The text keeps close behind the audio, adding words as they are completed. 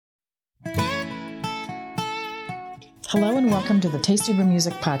Hello and welcome to the Tasty Brew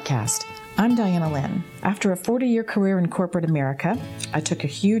Music Podcast. I'm Diana Lynn. After a 40-year career in corporate America, I took a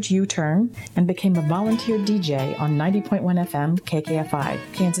huge U-turn and became a volunteer DJ on 90.1 FM KKFI,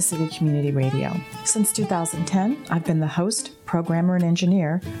 Kansas City Community Radio. Since 2010, I've been the host, programmer, and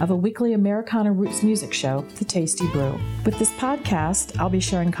engineer of a weekly Americana roots music show, The Tasty Brew. With this podcast, I'll be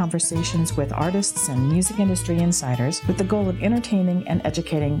sharing conversations with artists and music industry insiders with the goal of entertaining and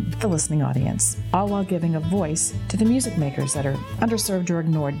educating the listening audience, all while giving a voice to the music makers that are underserved or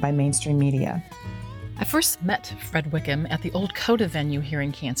ignored by mainstream media. I first met Fred Wickham at the old Coda venue here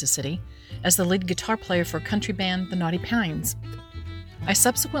in Kansas City as the lead guitar player for country band The Naughty Pines. I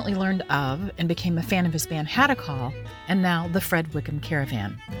subsequently learned of and became a fan of his band Hadacol, and now the Fred Wickham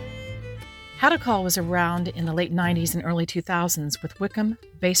Caravan. Hadacol was around in the late 90s and early 2000s with Wickham,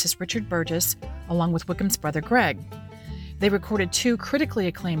 bassist Richard Burgess, along with Wickham's brother Greg. They recorded 2 critically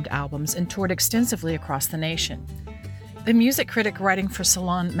acclaimed albums and toured extensively across the nation. The music critic writing for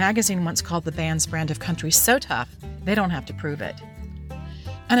Salon magazine once called the band's brand of country so tough, they don't have to prove it.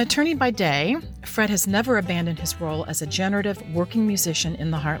 An attorney by day, Fred has never abandoned his role as a generative working musician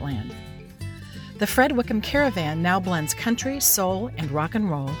in the heartland. The Fred Wickham Caravan now blends country, soul, and rock and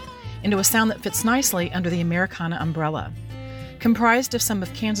roll into a sound that fits nicely under the Americana umbrella. Comprised of some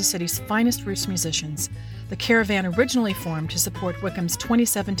of Kansas City's finest roots musicians, the Caravan originally formed to support Wickham's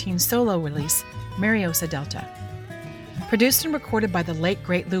 2017 solo release, Mariosa Delta. Produced and recorded by the late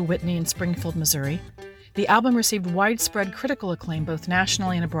great Lou Whitney in Springfield, Missouri, the album received widespread critical acclaim both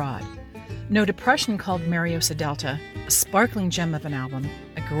nationally and abroad. No Depression called Mariosa Delta a sparkling gem of an album,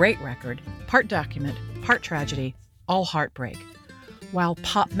 a great record, part document, part tragedy, all heartbreak. While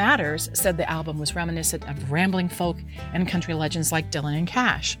Pop Matters said the album was reminiscent of rambling folk and country legends like Dylan and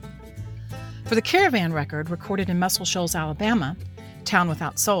Cash. For the Caravan record, recorded in Muscle Shoals, Alabama, Town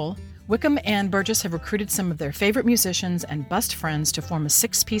Without Soul, Wickham and Burgess have recruited some of their favorite musicians and best friends to form a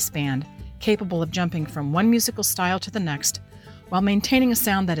 6-piece band capable of jumping from one musical style to the next while maintaining a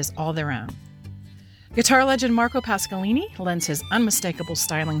sound that is all their own. Guitar legend Marco Pasqualini lends his unmistakable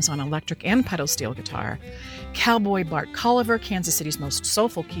stylings on electric and pedal steel guitar. Cowboy Bart Colliver, Kansas City's most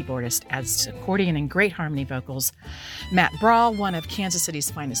soulful keyboardist, adds accordion and great harmony vocals. Matt Brawl, one of Kansas City's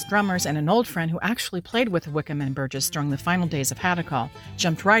finest drummers and an old friend who actually played with Wickham and Burgess during the final days of Hadacol,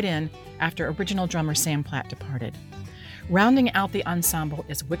 jumped right in after original drummer Sam Platt departed. Rounding out the ensemble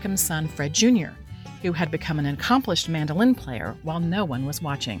is Wickham's son Fred Jr., who had become an accomplished mandolin player while no one was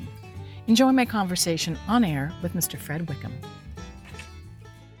watching. Enjoy my conversation on air with Mr. Fred Wickham.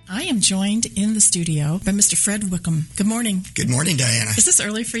 I am joined in the studio by Mr. Fred Wickham. Good morning. Good morning, Diana. Is this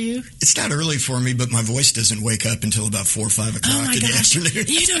early for you? It's not early for me, but my voice doesn't wake up until about 4 or 5 o'clock in the afternoon.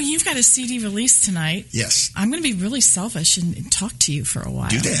 You know, you've got a CD release tonight. Yes. I'm going to be really selfish and talk to you for a while.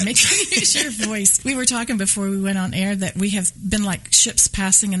 Do that. Make sure you use your voice. We were talking before we went on air that we have been like ships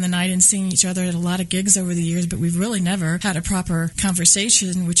passing in the night and seeing each other at a lot of gigs over the years, but we've really never had a proper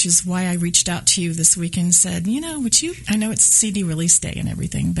conversation, which is why I reached out to you this week and said, you know, I know it's CD release day and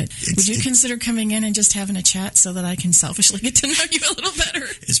everything, but would you consider coming in and just having a chat so that I can selfishly get to know you a little better?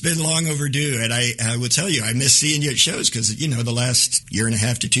 It's been long overdue, and I will tell you, I miss seeing you at shows because, you know, the last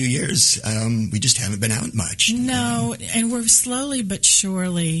 1.5 to 2 years, we just haven't been out much. No, and we're slowly but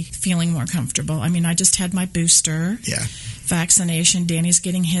surely feeling more comfortable. I mean, I just had my booster. Yeah. Vaccination. Danny's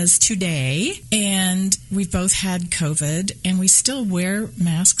getting his today, and we've both had COVID, and we still wear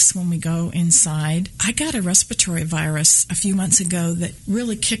masks when we go inside. I got a respiratory virus a few months ago that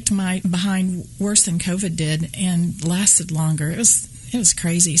really kicked my behind worse than COVID did and lasted longer. It was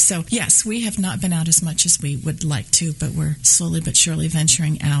crazy. So, yes, we have not been out as much as we would like to, but we're slowly but surely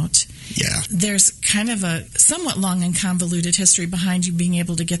venturing out. Yeah. There's kind of a somewhat long and convoluted history behind you being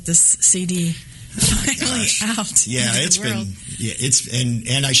able to get this CD finally out. Yeah, it's been. Yeah,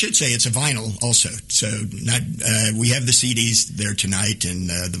 and I should say it's a vinyl also. So we have the CDs there tonight, and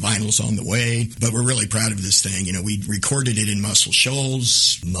the vinyl's on the way. But we're really proud of this thing. You know, we recorded it in Muscle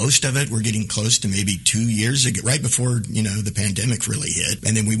Shoals. Most of it we're getting close to maybe 2 years ago, right before the pandemic really hit.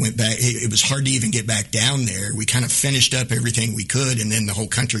 And then we went back. It was hard to even get back down there. We kind of finished up everything we could, and then the whole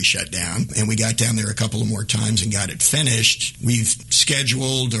country shut down. And we got down there a couple of more times and got it finished. We've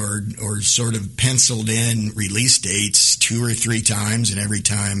scheduled or sort of penciled in release dates 2 or 3 times, and every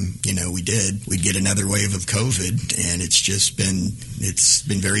time we did, we'd get another wave of COVID, and it's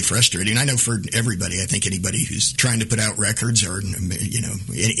been very frustrating. I know for everybody. I think anybody who's trying to put out records or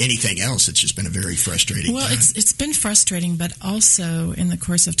anything else, it's just been a very frustrating time. It's been frustrating, but also in the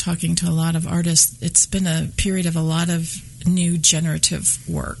course of talking to a lot of artists, it's been a period of a lot of new generative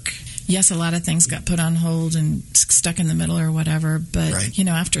work. yes, a lot of things got put on hold and stuck in the middle or whatever. But, Right.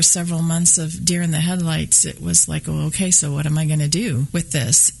 After several months of deer in the headlights, it was like, well, okay, so what am I going to do with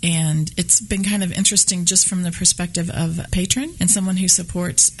this? And it's been kind of interesting just from the perspective of a patron and someone who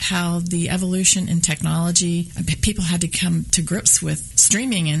supports how the evolution in technology, people had to come to grips with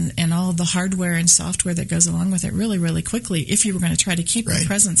streaming and all the hardware and software that goes along with it really, really quickly if you were going to try to keep Right. a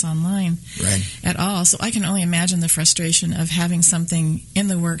presence online Right. at all. So I can only imagine the frustration of having something in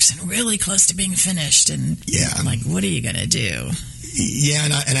the works and really close to being finished and like, what are you going to do? Yeah,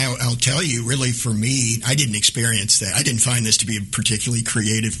 and I'll tell you, really, for me, I didn't experience that. I didn't find this to be a particularly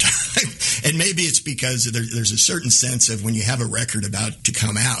creative time. And maybe it's because there's a certain sense of when you have a record about to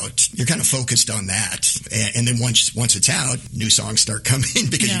come out, you're kind of focused on that. And then once it's out, new songs start coming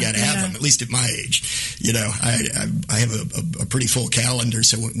because you got to have them, at least at my age. I have a pretty full calendar,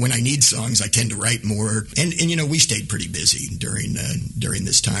 so when I need songs, I tend to write more. And we stayed pretty busy during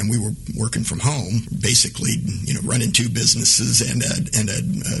this time. We were working from home, basically, running two businesses and a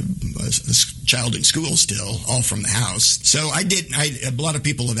child in school still, all from the house. So a lot of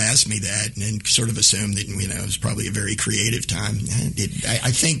people have asked me that and sort of assumed that, it was probably a very creative time.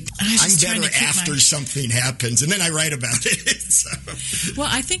 I think I'm better after something happens, and then I write about it. So. Well,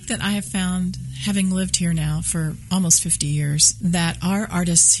 I think that I have found, having lived here now for almost 50 years, that our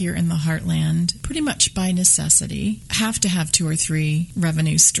artists here in the Heartland, pretty much by necessity, have to have 2 or 3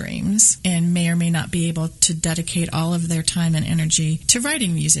 revenue streams and may or may not be able to dedicate all of their time and energy to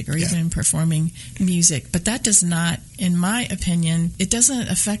writing music or even performing music. But that does not, in my opinion, it doesn't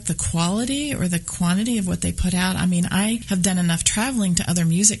affect the quality or the quantity of what they put out. I mean, I have done enough traveling to other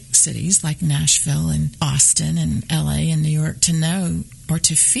music cities like Nashville and Austin and LA and New York to know or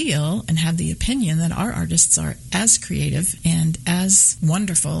to feel and have the opinion that our artists are as creative and as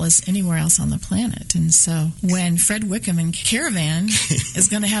wonderful as anywhere else on the planet. And so when Fred Wickham and Caravan is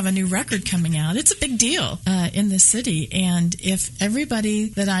going to have a new record coming out, it's a big deal in the city. And if everybody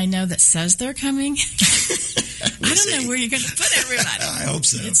that I know that says they're coming, I don't know where you're going to put everybody. I hope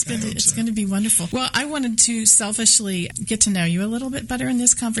so. It's going to be wonderful. Well, I wanted to selfishly get to know you a little bit better in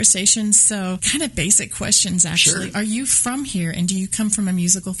this conversation. So kind of basic questions, actually. Sure. Are you from here, and do you come from a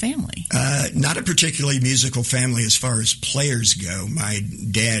musical family? Not a particularly musical family as far as players go. My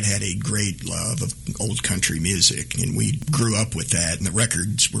dad had a great love of old country music, and we grew up with that, and the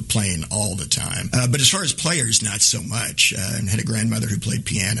records were playing all the time. But as far as players, not so much. I had a grandmother who played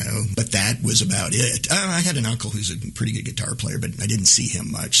piano, but that was about it. I had an uncle who's a pretty good guitar player, but I didn't see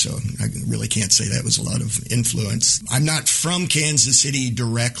him much, so I really can't say that was a lot of influence. I'm not from Kansas City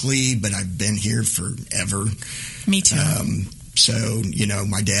directly, but I've been here forever. Me too. So,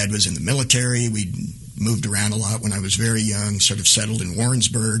 my dad was in the military. We moved around a lot when I was very young, sort of settled in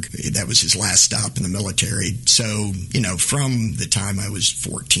Warrensburg. That was his last stop in the military. So, from the time I was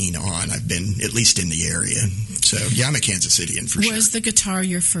 14 on, I've been at least in the area. So, yeah, I'm a Kansas Citian for sure. Was the guitar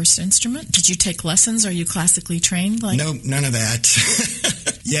your first instrument? Did you take lessons? Are you classically trained? No, none of that.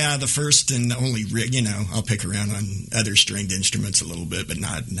 Yeah, the first and only, I'll pick around on other stringed instruments a little bit, but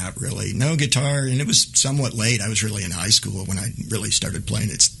not really. No guitar, and it was somewhat late. I was really in high school when I really started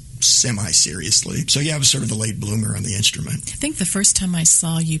playing it semi-seriously. So, yeah, I was sort of a late bloomer on the instrument. I think the first time I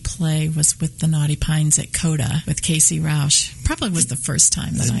saw you play was with the Naughty Pines at Coda with Casey Rausch. Probably was the first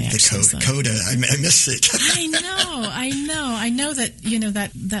time that I actually saw Coda. I miss it. I know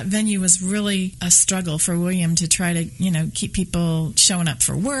that, that venue was really a struggle for William to try to, keep people showing up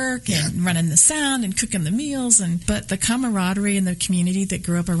for work and running the sound and cooking the meals. But the camaraderie and the community that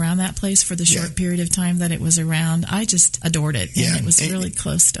grew up around that place for the short period of time that it was around, I just adored it. And it was really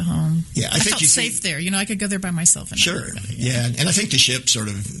close to home. Yeah, I felt safe there. I could go there by myself. Sure. Yeah, and I think the Ship sort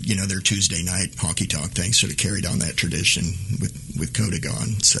of, their Tuesday night honky tonk thing sort of carried on that tradition with Coda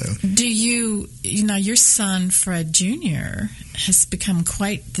gone. So, do you, your son Fred Jr. has become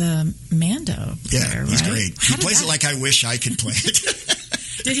quite the Mando player, yeah, he's right? great. He plays it like I wish I could play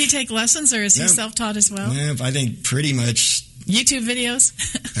it. Did he take lessons, or is he self-taught as well? Yeah, I think pretty much. YouTube videos?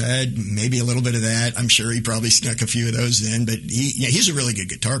 Maybe a little bit of that. I'm sure he probably snuck a few of those in, but he's a really good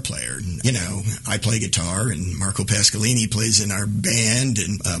guitar player. I play guitar, and Marco Pasqualini plays in our band,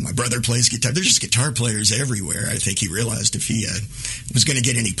 and my brother plays guitar. There's just guitar players everywhere. I think he realized if he was going to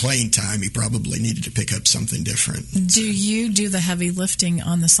get any playing time, he probably needed to pick up something different. Do you do the heavy lifting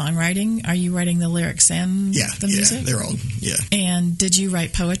on the songwriting? Are you writing the lyrics and the music? Yeah, they're all, And did you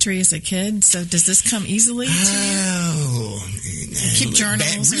write poetry as a kid? So does this come easily to you? Keep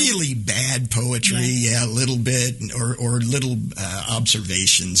journals. Really bad poetry, a little bit, or little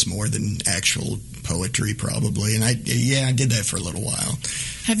observations more than actual poetry, probably. And I did that for a little while.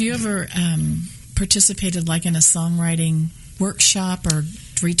 Have you ever participated, like in a songwriting workshop or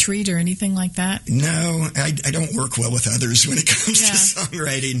retreat or anything like that? No, I don't work well with others when it comes to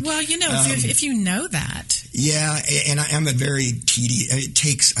songwriting. Well, if you know that. Yeah, and I'm a very tedious. It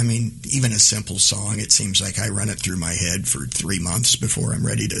takes, even a simple song, it seems like I run it through my head for 3 months before I'm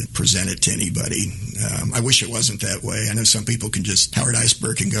ready to present it to anybody. I wish it wasn't that way. I know some people can just, Howard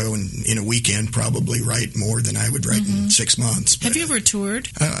Iceberg can go and in a weekend probably write more than I would write in 6 months. But, have you ever toured?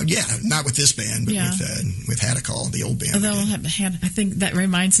 Yeah, not with this band, but with Hadacol, the old band. I think that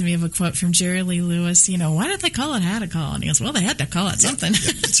reminds me of a quote from Jerry Lee Lewis. Why did they call it Hadacol? And he goes, well, they had to call it something.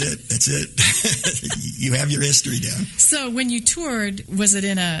 Yeah, that's it. You have your history down. So when you toured, was it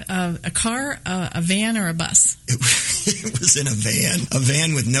in a car, a van, or a bus? It was in a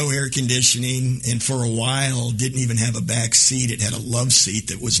van with no air conditioning, and for a while didn't even have a back seat. It had a love seat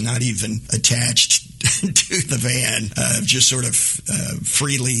that was not even attached to the van, just sort of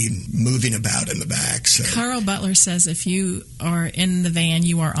freely moving about in the back. So Carl Butler says if you are in the van,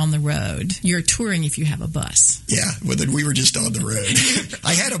 you are on the road. You're touring if you have a bus. Yeah, well, then we were just on the road.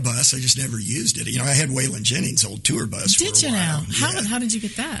 I had a bus, I just never used it. I had Waylon Jennings' old tour bus. Did you now? How did you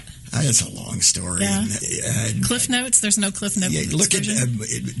get that? It's a long story. Yeah. Cliff Notes? There's no Cliff Notes. Yeah, look at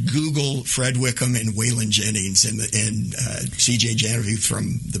Google Fred Wickham and Waylon Jennings and C.J. Genevieve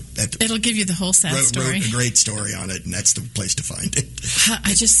from it'll give you the whole sad story. Wrote a great story on it, and that's the place to find it.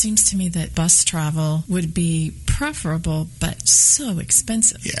 It just seems to me that bus travel would be preferable, but so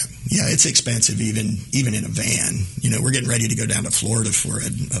expensive. Yeah, it's expensive even in a van. We're getting ready to go down to Florida for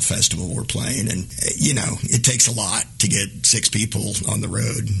a festival we're playing, and it takes a lot to get 6 people on the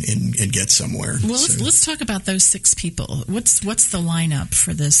road and get somewhere. Well, let's talk about those 6 people. What's the lineup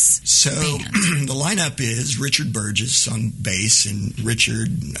for this band? The lineup is Richard Burgess on bass, and Richard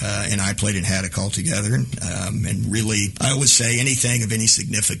and I played in Hadacol together. And really, I always say anything of any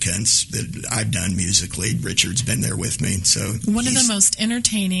significance that I've done musically, Richard's been there with me. So one of the most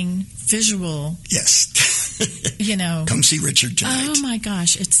entertaining visual. Yes. Come see Richard tonight. Oh my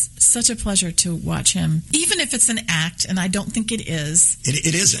gosh, it's such a pleasure to watch him. Even if it's an act, and I don't think it is.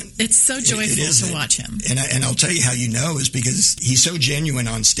 It isn't. It's so joyful to watch him. And I'll tell you how is because he's so genuine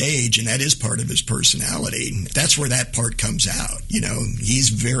on stage, and that is part of his personality. That's where that part comes out. He's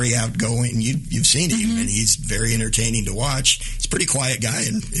very outgoing. You've seen him, and he's very entertaining to watch. He's a pretty quiet guy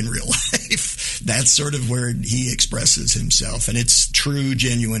in real life. That's sort of where he expresses himself, and it's true,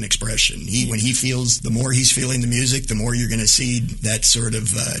 genuine expression. When he feels, the more he's feeling the music, the more you're going to see that sort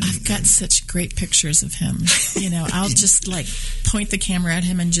of... I've got such great pictures of him. I'll just point the camera at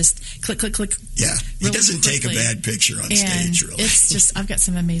him and just click, click, click. Yeah, he doesn't take a bad picture on stage, really. It's just, I've got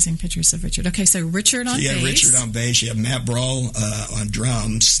some amazing pictures of Richard. Okay, so Richard on bass. Richard on bass. You have Matt Brawl on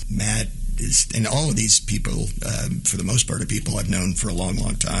drums. Matt and all of these people, for the most part, are people I've known for a long,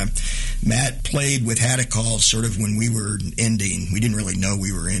 long time. Matt played with Hadacol sort of when we were ending. We didn't really know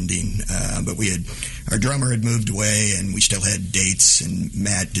we were ending, but our drummer had moved away, and we still had dates, and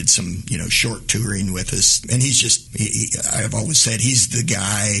Matt did some, short touring with us. And I've always said he's the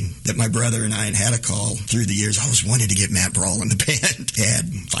guy that my brother and I in Hadacol through the years always wanted to get Matt Brawl in the band,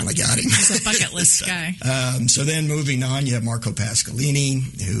 and finally got him. He's a bucket list guy. So then moving on, you have Marco Pasqualini,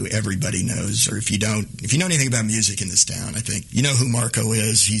 who everybody knows, or if you know anything about music in this town, I think you know who Marco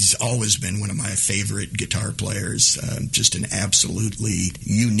is. He's always been one of my favorite guitar players, just an absolutely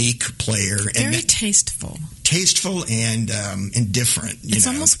unique player. Very tasteful and different. It's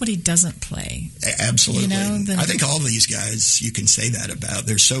almost what he doesn't play. Absolutely. I think all of these guys, you can say that about.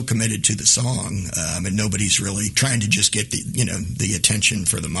 They're so committed to the song, and nobody's really trying to just get the attention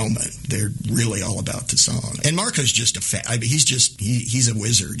for the moment. They're really all about the song. And Marco's just he's a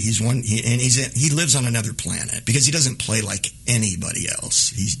wizard. He lives on another planet because he doesn't play like anybody else.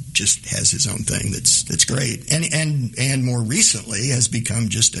 He just has his own thing that's great. And more recently has become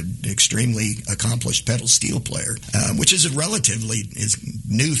just an extremely accomplished pedal steel player, which is a relatively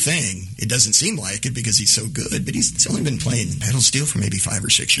new thing. It doesn't seem like it because he's so good, but he's only been playing pedal steel for maybe 5 or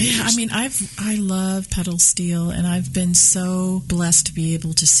 6 years. Yeah, I love pedal steel, and I've been so blessed to be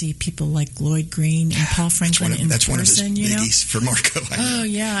able to see people like Lloyd Green and Paul Franklin in person. That's one of his biggies for Marco. Oh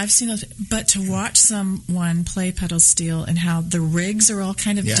yeah, I've seen those. But to watch someone play pedal steel and how the rigs are all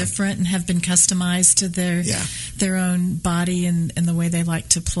kind of different and have been customized to their own body and the way they like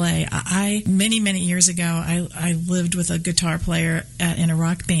to play. Many years ago, I lived with a guitar player in a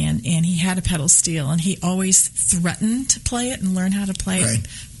rock band, and he had a pedal steel, and he always threatened to play it and learn how to play it.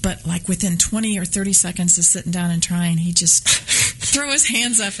 But within 20 or 30 seconds of sitting down and trying, he just throw his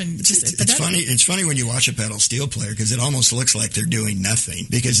hands up and just... It's funny. It's funny when you watch a pedal steel player because it almost looks like they're doing nothing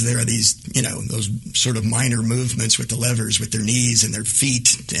because there are these, those sort of minor movements with the levers with their knees and their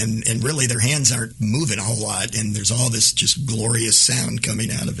feet and really their hands aren't moving a whole lot and there's all this just glorious sound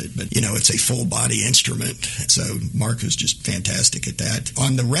coming out of it. But, it's a full body instrument. So Mark was just fantastic at that.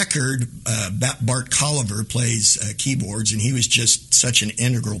 On the record, Bart Colliver plays keyboards and he was just such an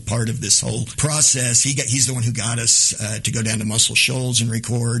integral part of this whole process. He's the one who got us to go down to Muscle Shoals and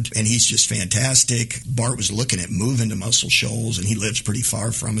record, and he's just fantastic. Bart was looking at moving to Muscle Shoals, and he lives pretty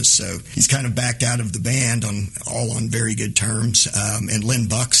far from us, so he's kind of backed out of the band on very good terms. And Lynn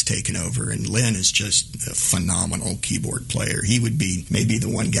Buck's taken over, and Lynn is just a phenomenal keyboard player. He would be maybe the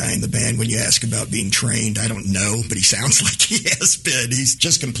one guy in the band when you ask about being trained. I don't know, but he sounds like he has been. He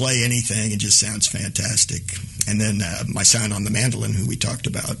just can play anything and just sounds fantastic. And then my son on the mandolin, who we talked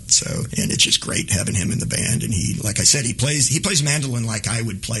about. And it's just great having him in the band. And he, like I said, he plays mandolin like I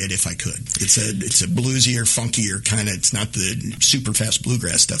would play it if I could. It's a bluesier, funkier kind of. It's not the super fast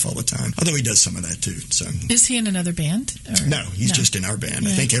bluegrass stuff all the time. Although he does some of that too. So is he in another band? No, he's just in our band. Yeah.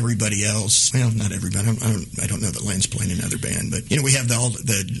 I think everybody else. Well, not everybody. I don't know that Len's playing another band, but we have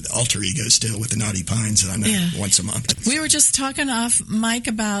the alter ego still with the Naughty Pines on once a month. We were just talking off mic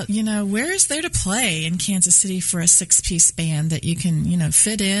about where is there to play in Kansas City for a 6-piece band that you can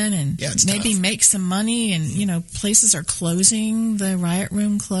fit in and maybe make some money and places are closing. The Riot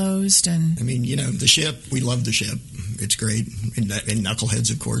Room closed and the Ship. We love the Ship. It's great. And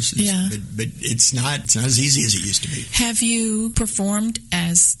Knuckleheads, of course. But it's not as easy as it used to be. Have you performed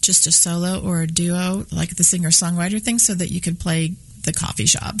as just a solo or a duo, like the singer-songwriter thing, so that you could play the coffee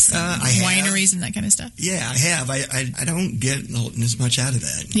shops, wineries, and that kind of stuff? Yeah, I have. I don't get as much out of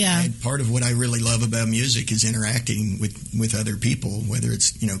that. Yeah. Part of what I really love about music is interacting with other people, whether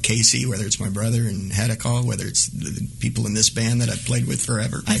it's, Casey, whether it's my brother and Haddock, whether it's the people in this band that I've played with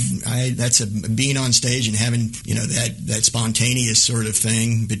forever. Being on stage and having, that spontaneous sort of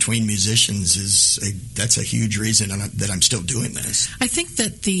thing between musicians that's a huge reason that I'm still doing this. I think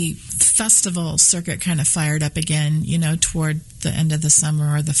that the festival circuit kind of fired up again, toward the end of the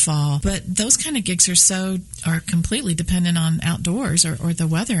summer or the fall. But those kind of gigs are completely dependent on outdoors or the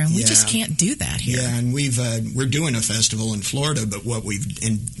weather, and we just can't do that here. Yeah, and we're doing a festival in Florida, but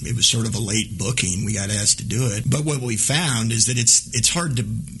it was sort of a late booking. We got asked to do it. But what we found is that it's hard to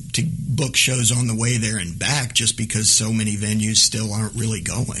book shows on the way there and back just because so many venues still aren't really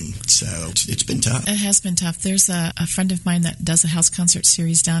going. So it's been tough. It has been tough. There's a friend of mine that does a house concert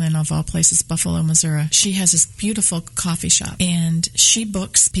series down in, of all places, Buffalo, Missouri. She has this beautiful coffee shop, and she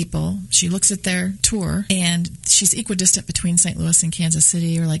books people. She looks at their tour, and she's equidistant between St. Louis and Kansas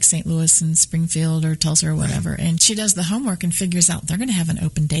City, or like St. Louis and Springfield or Tulsa or whatever. Right. And she does the homework and figures out they're going to have an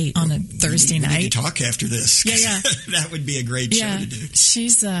open date on a Thursday night. We need to talk after this. Yeah. That would be a great show to do.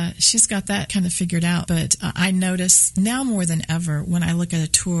 She's got that kind of figured out. But I notice now more than ever when I look at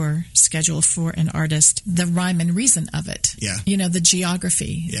a tour schedule for an artist, the rhyme and reason of it. Yeah. The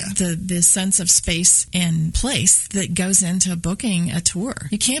geography. Yeah. The sense of space and place that goes into booking a tour.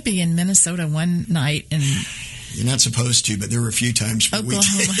 You can't be in Minnesota one night and... You're not supposed to, but there were a few times where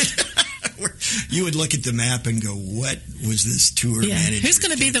Oklahoma. We did. Where you would look at the map and go, "What was this tour manager? Who's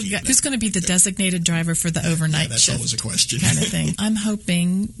going to be the designated driver for the overnight that's shift?" Always a question, kind of thing. I'm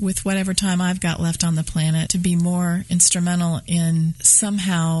hoping, with whatever time I've got left on the planet, to be more instrumental in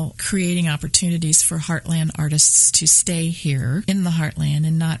somehow creating opportunities for Heartland artists to stay here in the Heartland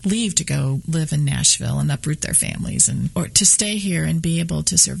and not leave to go live in Nashville and uproot their families, or to stay here and be able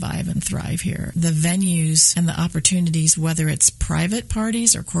to survive and thrive here. The venues and the opportunities, whether it's private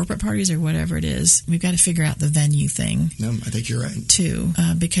parties or corporate parties or whatever it is, we've got to figure out the venue thing. No, I think you're right. Too,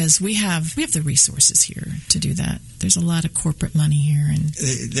 because we have the resources here to do that. There's a lot of corporate money here, and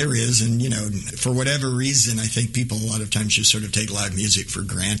there is, and for whatever reason, I think people a lot of times just sort of take live music for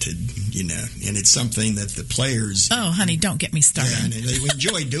granted, and it's something that the players. Oh, honey, don't get me started. Yeah, and they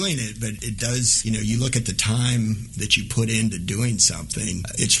enjoy doing it, but it does. You look at the time that you put into doing something.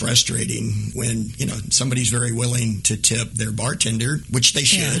 It's frustrating when somebody's very willing to tip their bartender, which they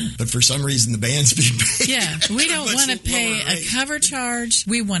should, but for some reason the band's being paid. Yeah, we don't want to pay a cover charge.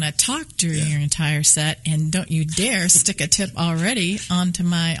 We want to talk during your entire set, and don't you dare stick a tip already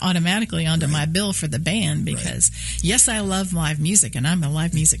automatically onto my bill for the band, because yes, I love live music and I'm a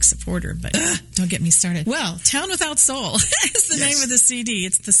live music supporter, but don't get me started. Well, Town Without Soul is the name of the CD.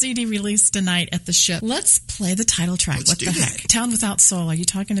 It's the CD released tonight at the Ship. Let's play the title track. What the heck? Town Without Soul. Are you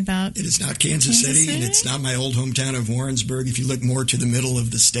talking about? It is not Kansas City, and it's not my old hometown of Warrensburg. If you look more to the middle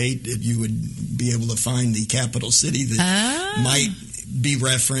of the state, you would be able to find the capital city that might be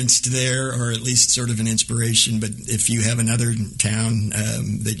referenced there, or at least sort of an inspiration. But if you have another town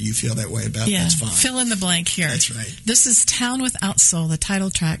that you feel that way about, that's fine. Fill in the blank here. That's right. This is Town Without Soul, the title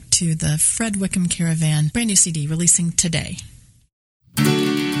track to the Fred Wickham Caravan brand new CD releasing today.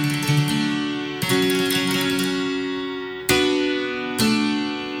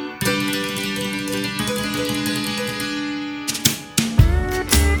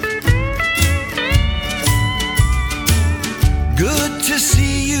 Good to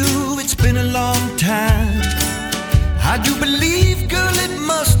see you, it's been a long time. I do believe, girl, it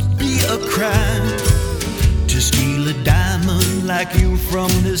must be a crime to steal a diamond like you from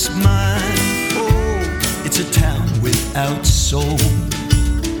this mine. Oh, it's a town without soul.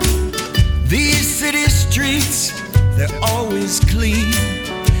 These city streets, they're always clean.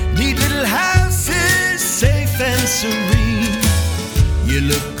 Neat little houses, safe and serene. You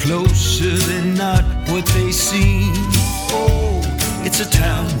look closer, they're not what they seem. Oh, it's a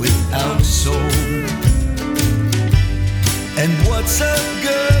town without soul. And what's a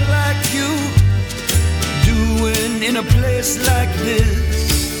girl like you doing in a place like this?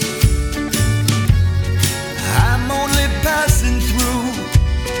 I'm only passing through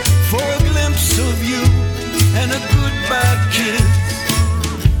for a glimpse of you and a goodbye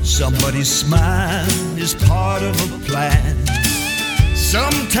kiss. Somebody's smile is part of a plan.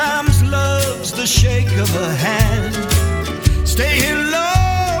 Sometimes love's the shake of a hand. Stay here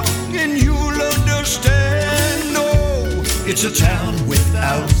long and you'll understand. Oh, it's a town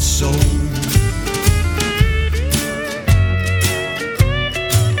without soul.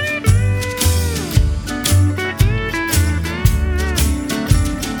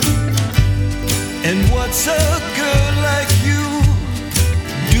 And what's a girl like you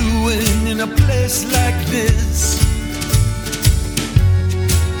doing in a place like this?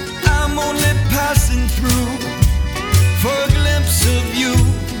 I'm only passing through for a glimpse of you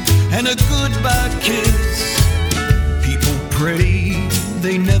and a goodbye kiss. People pray,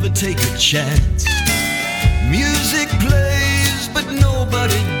 they never take a chance. Music plays, but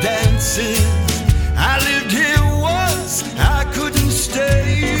nobody dances. I lived here once, I couldn't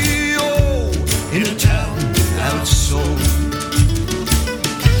stay. Oh, in a town without soul.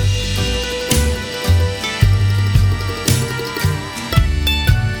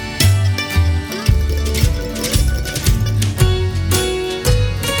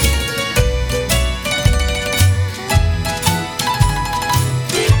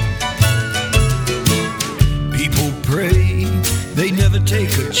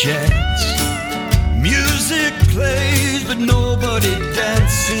 Take a chance. Music plays, but nobody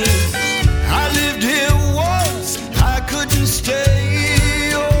dances. I lived here once, I couldn't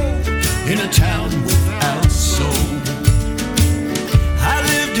stay. Oh, in a town without soul. I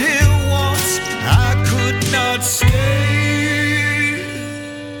lived here once, I could not stay.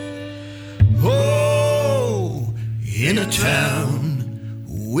 Oh, in a town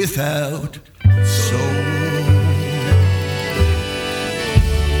without soul.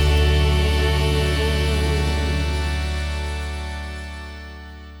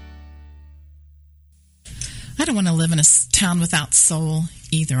 I don't want to live in a town without soul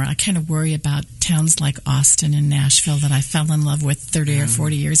either. I kind of worry about towns like Austin and Nashville that I fell in love with 30 or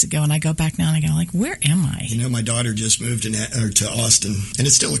 40 years ago, and I go back now and I go, like, where am I? You know, my daughter just moved to Austin, and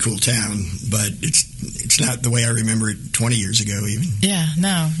it's still a cool town, but it's not the way I remember it 20 years ago even. Yeah,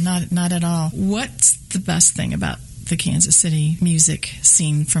 no, not at all. What's the best thing about the Kansas City music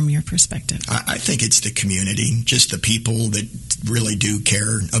scene from your perspective? I think it's the community, just the people that really do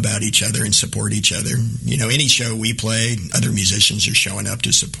care about each other and support each other. You know, any show we play, other musicians are showing up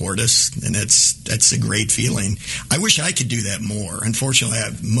to support us, and that's a great feeling. I wish I could do that more. Unfortunately,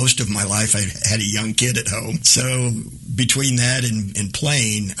 most of my life I had a young kid at home, so between that and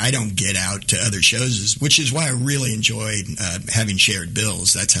playing, I don't get out to other shows, which is why I really enjoyed having shared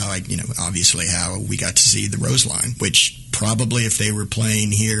bills. That's how obviously how we got to see the Roseline, which probably if they were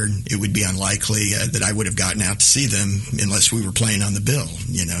playing here, it would be unlikely that I would have gotten out to see them unless we were playing on the bill.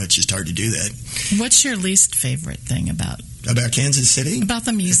 You know, it's just hard to do that. What's your least favorite thing about Kansas City? About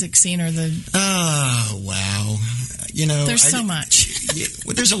the music scene or the... Oh, wow. You know, there's so much.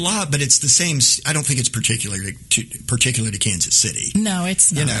 Well, there's a lot, but it's the same. I don't think it's particular to Kansas City. No,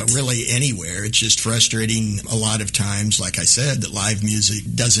 it's not. You know, really anywhere. It's just frustrating a lot of times, like I said, that live music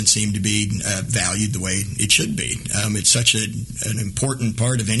doesn't seem to be valued the way it should be. It's such an important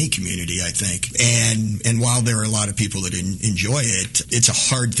part of any community, I think. And while there are a lot of people that enjoy it, it's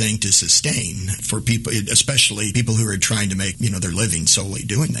a hard thing to sustain for people, especially people who are trying to make, their living solely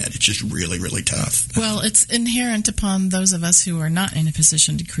doing that. It's just really, really tough. Well, it's inherent to upon those of us who are not in a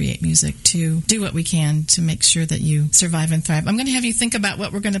position to create music to do what we can to make sure that you survive and thrive. I'm going to have you think about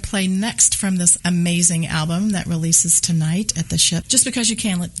what we're going to play next from this amazing album that releases tonight at the Ship. Just because you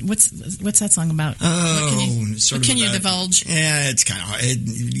can. What's that song about? What can you divulge? Yeah, it's kind of hard.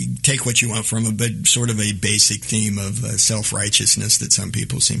 You take what you want from it, but sort of a basic theme of self-righteousness that some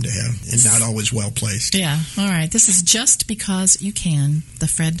people seem to have, and not always well placed. Yeah. All right. This is Just Because You Can, the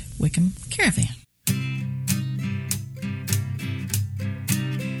Fred Wickham Caravan.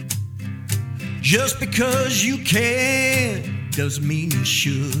 Just because you can doesn't mean you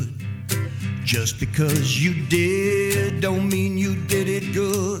should. Just because you did don't mean you did it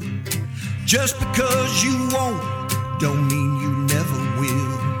good. Just because you won't don't mean you never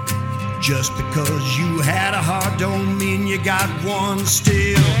will. Just because you had a heart don't mean you got one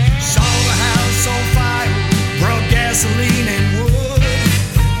still. Saw the house on fire, brought gasoline and wood.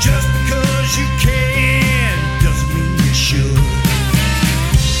 Just because you can doesn't mean you should.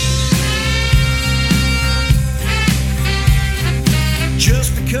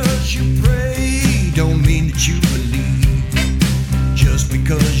 Just because you pray don't mean that you believe. Just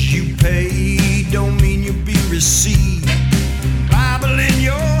because you pay don't mean you'll be received. Bible in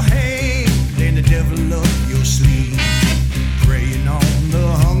your hand and the devil up your sleeve. Praying on the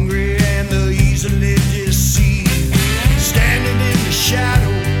hungry and the easily deceived. Standing in the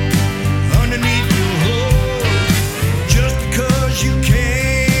shadow underneath your hood. Just because you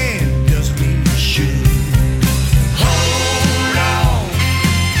can doesn't mean you should.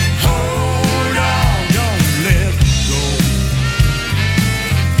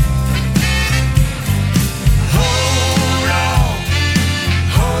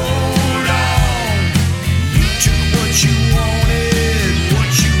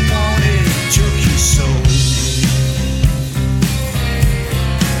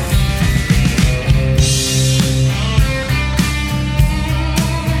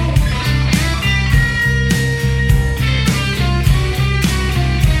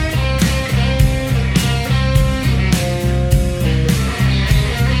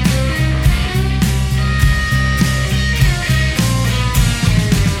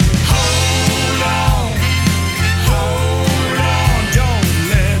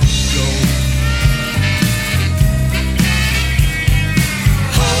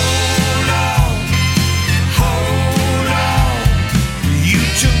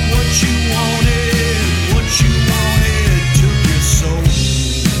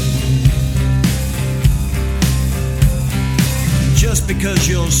 Because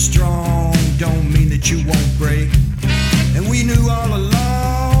you're strong don't mean that you won't break. And we knew all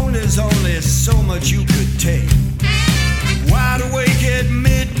along there's only so much you could take. Wide awake at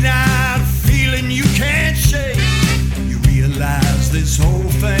midnight, feeling you can't shake. You realize this whole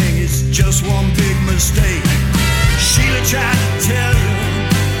thing is just one big mistake. Sheila tried to tell you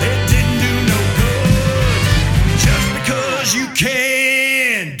it didn't do no good. Just because you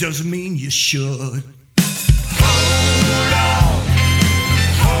can doesn't mean you should. Hold on.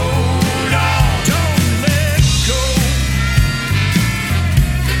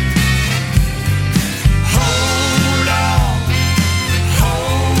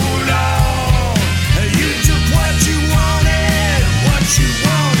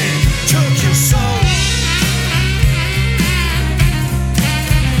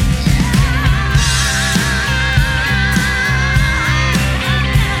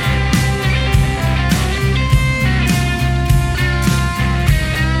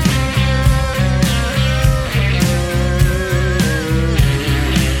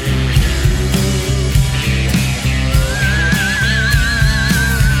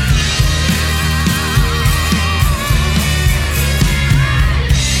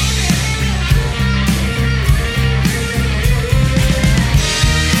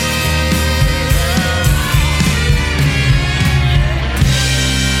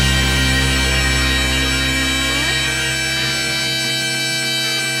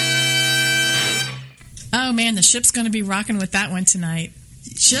 The Ship's going to be rocking with that one tonight.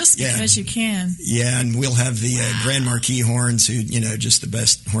 Just because you can. Yeah, and we'll have the Grand Marquis Horns, who, just the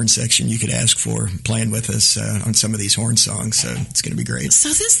best horn section you could ask for, playing with us on some of these horn songs. So it's going to be great. So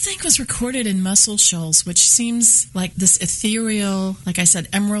this thing was recorded in Muscle Shoals, which seems like this ethereal, like I said,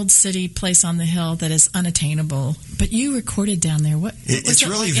 Emerald City place on the hill that is unattainable. But you recorded down there. It's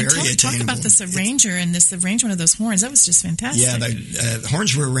really very attainable. Talk about this arranger and this arrangement of those horns. That was just fantastic. Yeah, the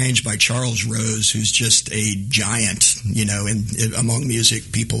horns were arranged by Charles Rose, who's just a giant, among music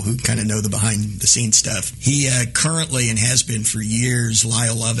people who kind of know the behind-the-scenes stuff. He currently, and has been for years,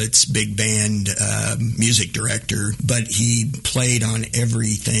 Lyle Lovett's big band music director, but he played on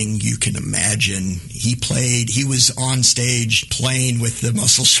everything you can imagine. He was on stage playing with the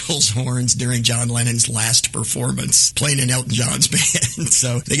Muscle Shoals horns during John Lennon's last performance, playing in Elton John's band.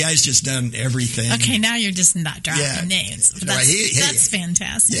 So the guy's just done everything. Okay, now you're just not dropping names. That's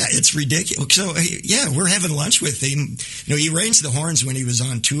fantastic. Yeah, it's ridiculous. So, we're having lunch with him. He arranged the horns when he was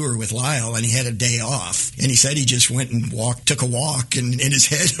on tour with Lyle, and he had a day off. And he said he just went and took a walk, and in his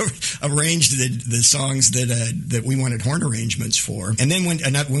head arranged the songs that we wanted horn arrangements for. And then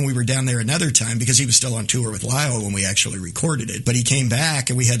when we were down there another time, because he was still on tour with Lyle when we actually recorded it, but he came back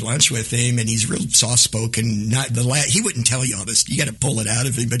and we had lunch with him, and he's real soft-spoken. He wouldn't tell you all this. You got to pull it out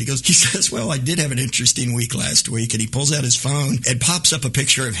of him. But he says, well, I did have an interesting week last week. And he pulls out his phone and pops up a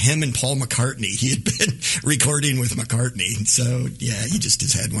picture of him and Paul McCartney. He had been recording with McCartney. So, he just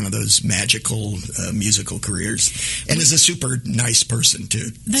has had one of those magical musical careers, and is a super nice person, too.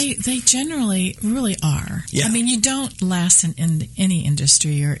 They generally really are. Yeah. I mean, you don't last in any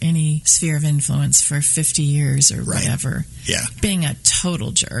industry or any sphere of influence for 50 years or whatever. Yeah. Being a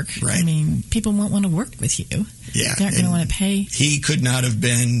total jerk. Right. I mean, people won't want to work with you. Yeah. They aren't going to want to pay. He could not have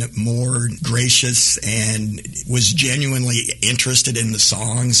been more gracious and was genuinely interested in the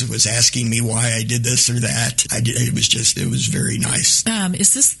songs, was asking me why I did this or that. It was very nice.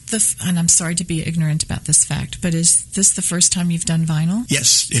 Is this and I'm sorry to be ignorant about this fact, but is this the first time you've done vinyl?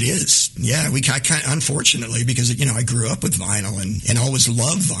 Yes, it is. Yeah, unfortunately, because, I grew up with vinyl and always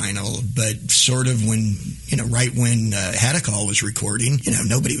loved vinyl, but sort of when, right when Hadacol was recording,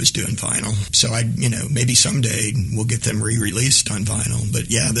 nobody was doing vinyl. So maybe someday we'll get them re-released on vinyl. But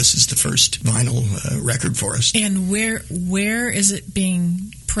this is the first vinyl record for us. And where is it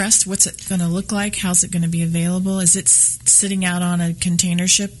being pressed? What's it going to look like? How's it going to be available? Is it sitting out on a container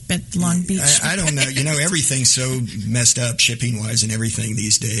ship at Long Beach? I don't know. Everything's so messed up shipping-wise and everything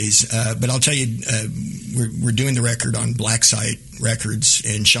these days. But I'll tell you, we're doing the record on Black Site Records,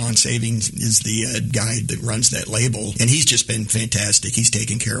 and Sean Savings is the guy that runs that label, and he's just been fantastic. He's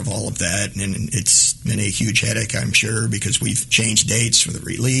taken care of all of that, and it's been a huge headache, I'm sure, because we've changed dates for the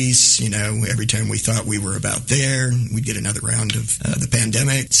release. Every time we thought we were about there, we'd get another round of the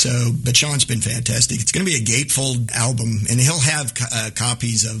pandemic. But Sean's been fantastic. It's going to be a gatefold album, and he'll have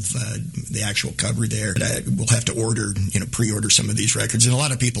copies of the actual cover there. But we'll have to pre-order some of these records, and a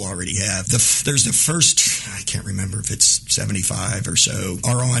lot of people already have. There's the first, I can't remember if it's 75 or so,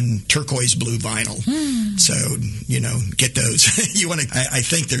 are on turquoise blue vinyl. So, get those. I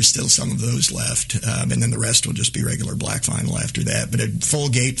think there's still some of those left, and then the rest will just be regular black vinyl after that. But a full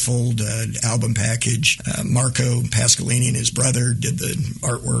gatefold album package. Marco Pasqualini and his brother did the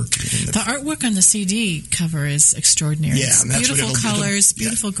artwork. The artwork on the CD cover is extraordinary. Yeah, and that's beautiful colors,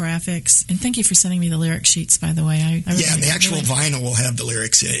 beautiful graphics. And thank you for sending me the lyric sheets, by the way. And the actual vinyl will have the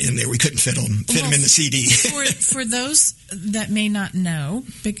lyrics in there. We couldn't fit them in the CD. For those that may not know,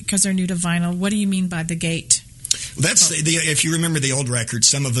 because they're new to vinyl, what do you mean by the gate? That's if you remember the old records,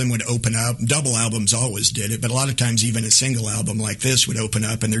 some of them would open up. Double albums always did it, but a lot of times even a single album like this would open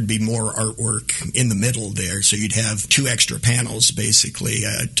up and there'd be more artwork in the middle there. So you'd have 2 extra panels basically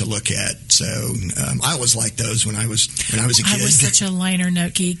to look at. So I always liked those when I was a kid. I was such a liner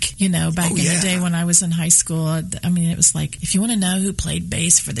note geek, back in the day when I was in high school. I mean, it was like, if you want to know who played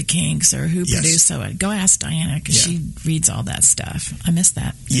bass for the Kinks or who produced, so go ask Diana because she reads all that stuff. I miss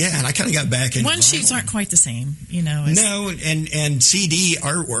that. Yeah, and I kind of got back into One sheets aren't quite the same, No, and CD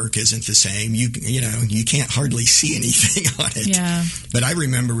artwork isn't the same. You can't hardly see anything on it. Yeah. But I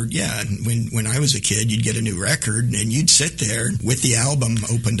remember, when I was a kid, you'd get a new record and you'd sit there with the album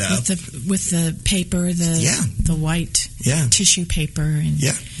opened up with the paper, the white tissue paper, and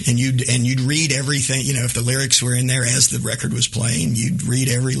you'd read everything. If the lyrics were in there as the record was playing, you'd read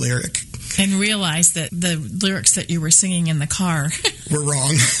every lyric. And realize that the lyrics that you were singing in the car were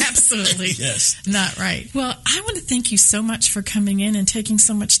wrong. Absolutely. Yes. Not right. Well, I want to thank you so much for coming in and taking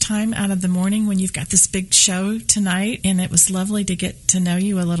so much time out of the morning when you've got this big show tonight. And it was lovely to get to know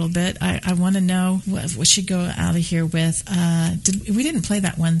you a little bit. I want to know what we should go out of here with. We didn't play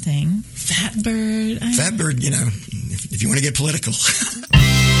that one thing. Fat Bird. Fat Bird, if you want to get political.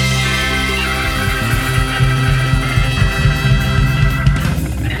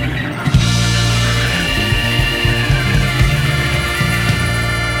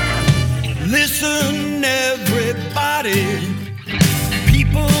 Listen, everybody,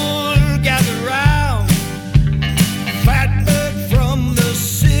 people gather round. Fat Bird from the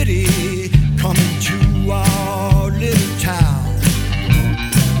city coming to our little town.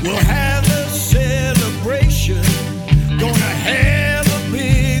 We'll have a celebration, gonna have a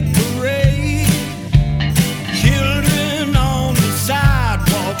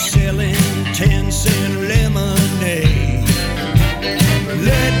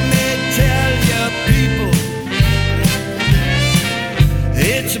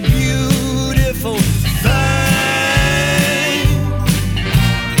It's a beautiful thing.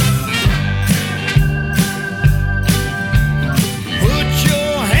 Put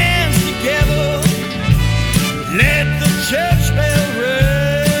your hands together, let the church bell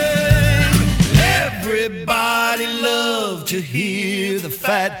ring. Everybody loves to hear the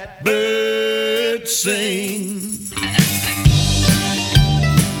fat bird sing.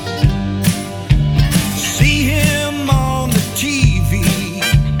 See him on the TV,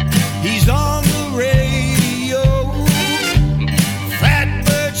 he's on the radio. Fat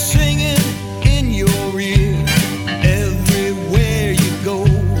bird singing in your ear everywhere you go.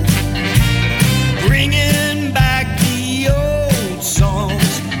 Bringing back the old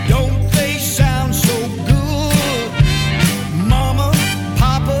songs, don't they sound so good? Mama,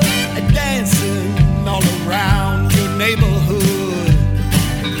 Papa, dancing all around your neighborhood.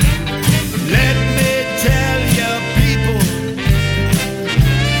 Let me tell you, people,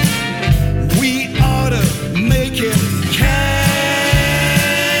 we ought to make it count.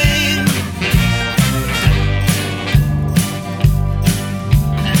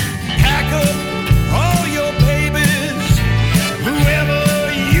 Pack up all your babies, whoever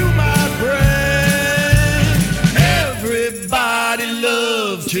you might bring. Everybody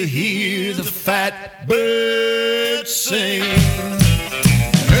loves to hear the fat bird sing.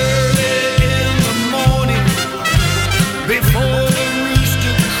 Early in the morning, before the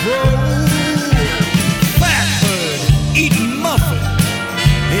rooster crows, fat bird eating muffin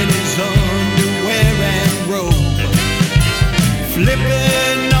in his underwear and robe,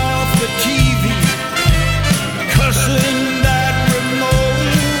 flipping off the TV, cussing that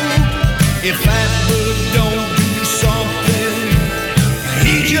remote. If fat bird don't do something,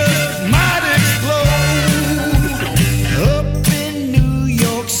 he just might explode. Up in New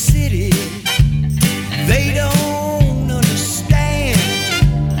York City, they don't understand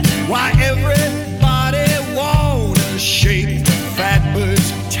why everybody wanna shake the fat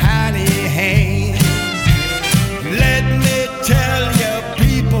bird's tiny hand. Let me tell you,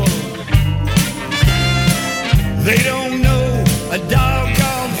 people, they don't know a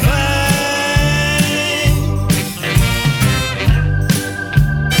doggone thing.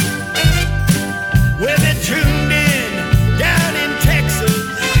 Well, they're tuned in down in Texas,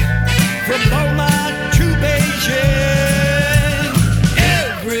 from Beaumont to Beijing.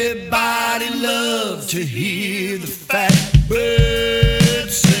 Everybody loves to hear the fat bird